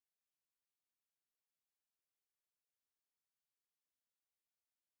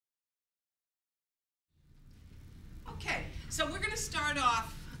So we're going to start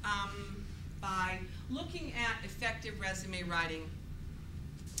off by looking at effective resume writing.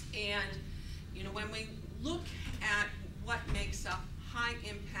 And, you know, when we look at what makes a high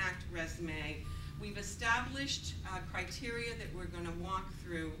impact resume, we've established criteria that we're going to walk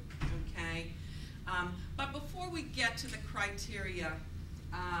through, okay? But before we get to the criteria,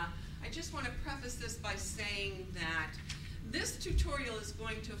 I just want to preface this by saying that this tutorial is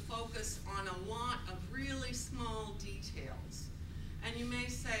going to focus on a lot of really small details. And you may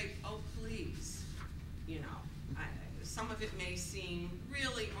say, oh please, you know, some of it may seem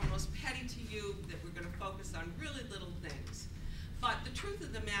really almost petty to you that we're going to focus on really little things. But the truth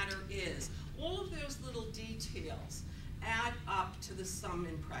of the matter is, all of those little details add up to the sum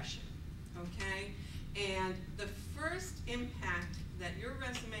impression, okay? And the first impact that your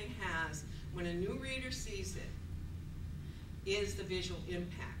resume has when a new reader sees it is the visual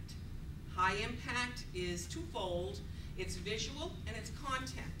impact. High impact is twofold. It's visual and it's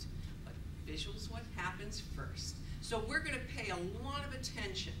content. But visual is what happens first. So we're going to pay a lot of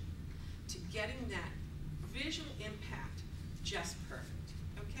attention to getting that visual impact just perfect,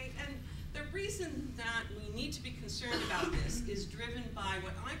 okay? And the reason that we need to be concerned about this is driven by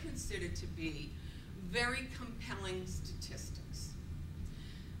what I consider to be very compelling statistics,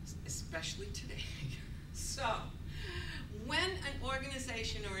 especially today. So, when an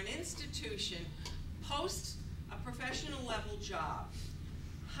organization or an institution posts a professional level job,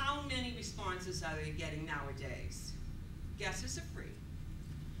 how many responses are they getting nowadays? Guesses are free.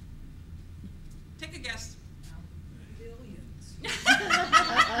 Take a guess. Billions.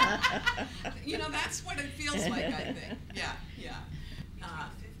 You know, that's what it feels like, I think. Yeah, yeah.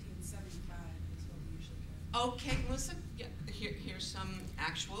 50 and 75 is what we usually get. Okay, Melissa, yeah, here's some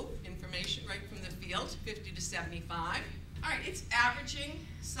actual information right from the field, 50 to 75. All right, it's averaging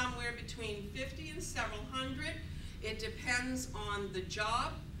somewhere between 50 and several hundred. It depends on the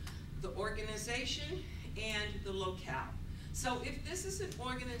job, the organization, and the locale. So if this is an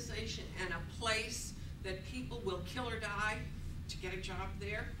organization and a place that people will kill or die to get a job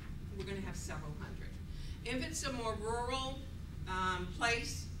there, we're going to have several hundred. If it's a more rural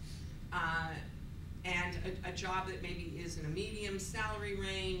place and a job that maybe is in a medium salary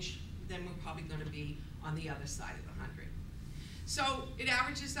range, then we're probably going to be on the other side of the 100. So it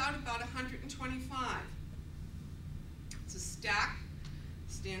averages out about 125. It's a stack,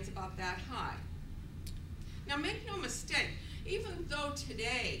 stands about that high. Now make no mistake, even though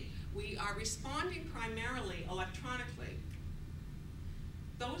today we are responding primarily electronically,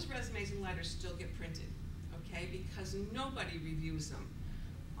 those resumes and letters still get printed, okay? Because nobody reviews them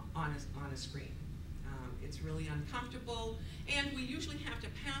on a screen. It's really uncomfortable, and we usually have to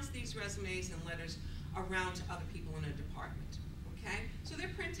pass these resumes and letters around to other people in a department, okay? So they're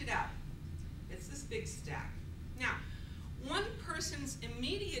printed out. It's this big stack. Now, one person's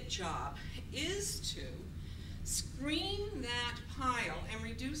immediate job is to screen that pile and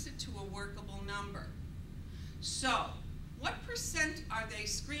reduce it to a workable number. So, what percent are they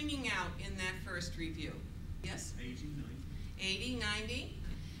screening out in that first review? Yes? 80, 90. 80, 90.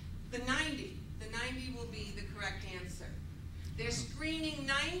 The 90 will be the correct answer. They're screening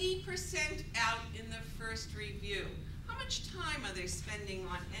 90% out in the first review. How much time are they spending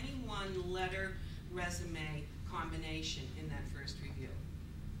on any one letter resume combination in that first review?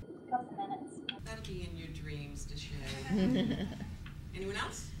 A couple minutes. That'll be in your dreams, Deshay. Anyone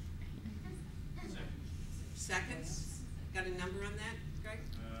else? Seconds? Got a number on that, Greg?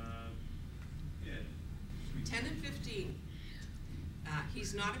 Yeah. 10 and 15.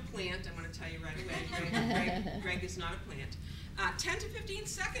 He's not a plant, I'm going to tell you right away. Greg is not a plant. 10 to 15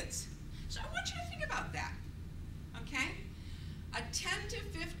 seconds. So I want you to think about that, okay? A 10 to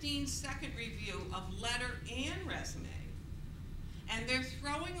 15 second review of letter and resume, and they're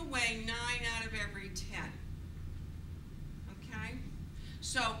throwing away 9 out of every 10, okay?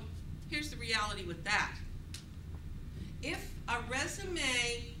 So here's the reality with that. If a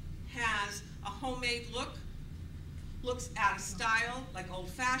resume has a homemade look, looks out of style, like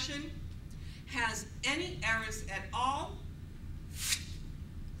old-fashioned, has any errors at all,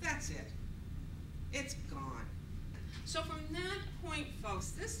 that's it. It's gone. So from that point, folks,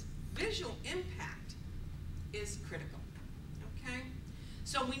 this visual impact is critical, okay?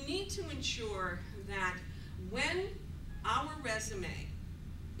 So we need to ensure that when our resume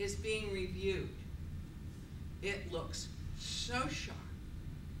is being reviewed, it looks so sharp,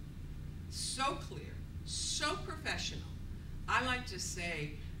 so clear, so professional. I like to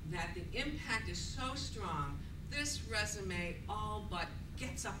say that the impact is so strong, this resume all but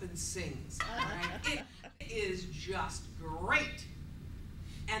gets up and sings. Right? It is just great.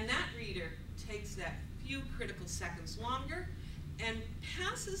 And that reader takes that few critical seconds longer and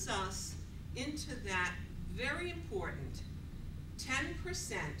passes us into that very important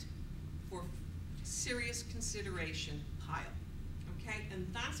 10% for serious consideration pile, okay? And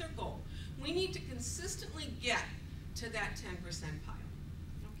that's our goal. We need to consistently get to that 10% pile,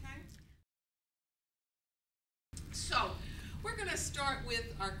 okay? So, we're going to start with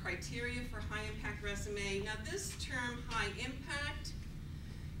our criteria for high impact resume. Now this term high impact,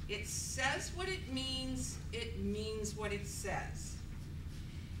 it says what it means what it says.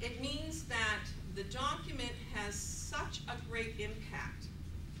 It means that the document has such a great impact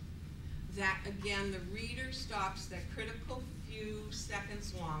that, again, the reader stops that critical few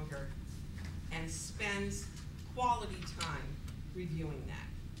seconds longer and spends quality time reviewing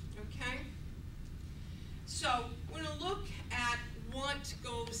that, okay? So we're going to look at what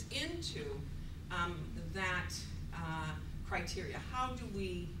goes into that criteria. How do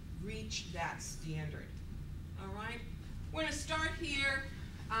we reach that standard? All right? We're going to start here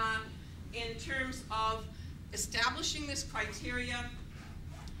in terms of establishing this criteria.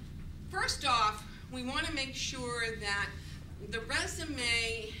 First off, we want to make sure that the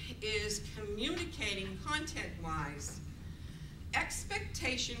resume is communicating content-wise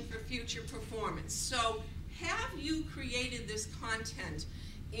expectation for future performance. So have you created this content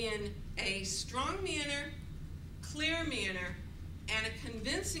in a strong manner, clear manner, and a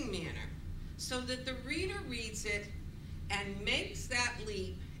convincing manner so that the reader reads it and makes that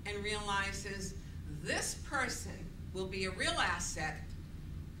leap and realizes this person will be a real asset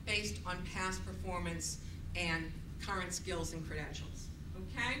based on past performance and current skills and credentials,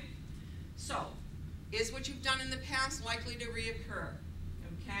 okay? So, is what you've done in the past likely to reoccur,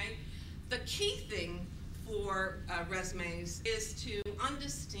 okay? The key thing for resumes is to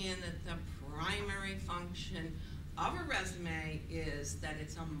understand that the primary function of a resume is that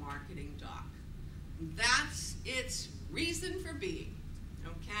it's a marketing doc. That's its reason for being,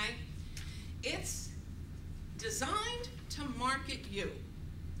 okay? It's designed to market you.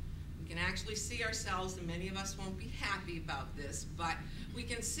 We can actually see ourselves, and many of us won't be happy about this, but we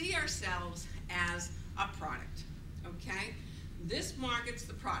can see ourselves as a product, okay? This markets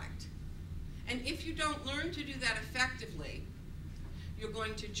the product. And if you don't learn to do that effectively, you're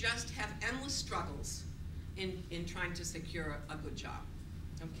going to just have endless struggles in trying to secure a good job,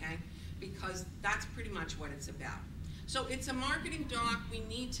 okay? Because that's pretty much what it's about. So it's a marketing doc. We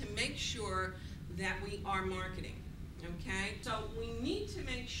need to make sure that we are marketing, okay? So we need to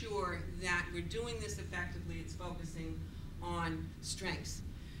make sure that we're doing this effectively. It's focusing on strengths.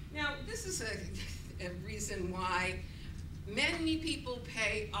 Now, this is a reason why many people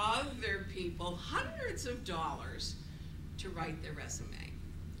pay other people hundreds of dollars to write their resume,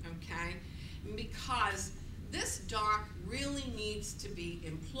 okay? Because this doc really needs to be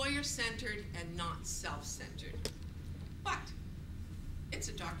employer-centered and not self-centered. But it's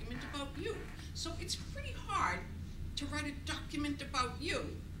a document about you. So it's pretty hard to write a document about you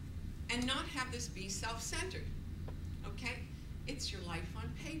and not have this be self-centered, okay? It's your life on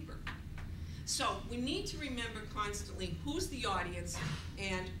paper. So we need to remember constantly who's the audience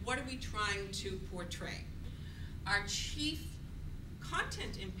and what are we trying to portray. Our chief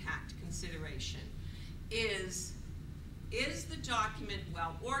content impact consideration is the document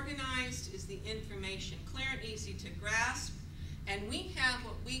well organized? Is the information clear and easy to grasp? And we have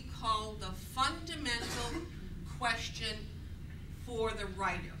what we call the fundamental question for the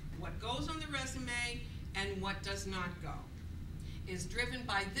writer. What goes on the resume and what does not go is driven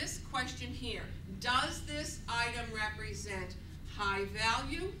by this question here. Does this item represent high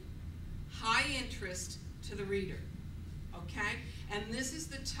value, high interest to the reader? Okay? And this is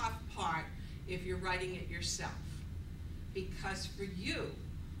the tough part if you're writing it yourself. Because for you,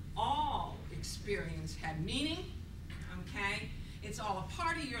 all experience had meaning, okay? It's all a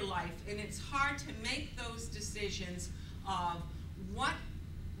part of your life, and it's hard to make those decisions of what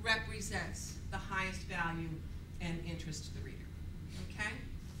represents the highest value and interest to the reader, okay?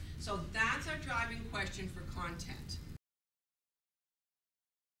 So that's our driving question for content.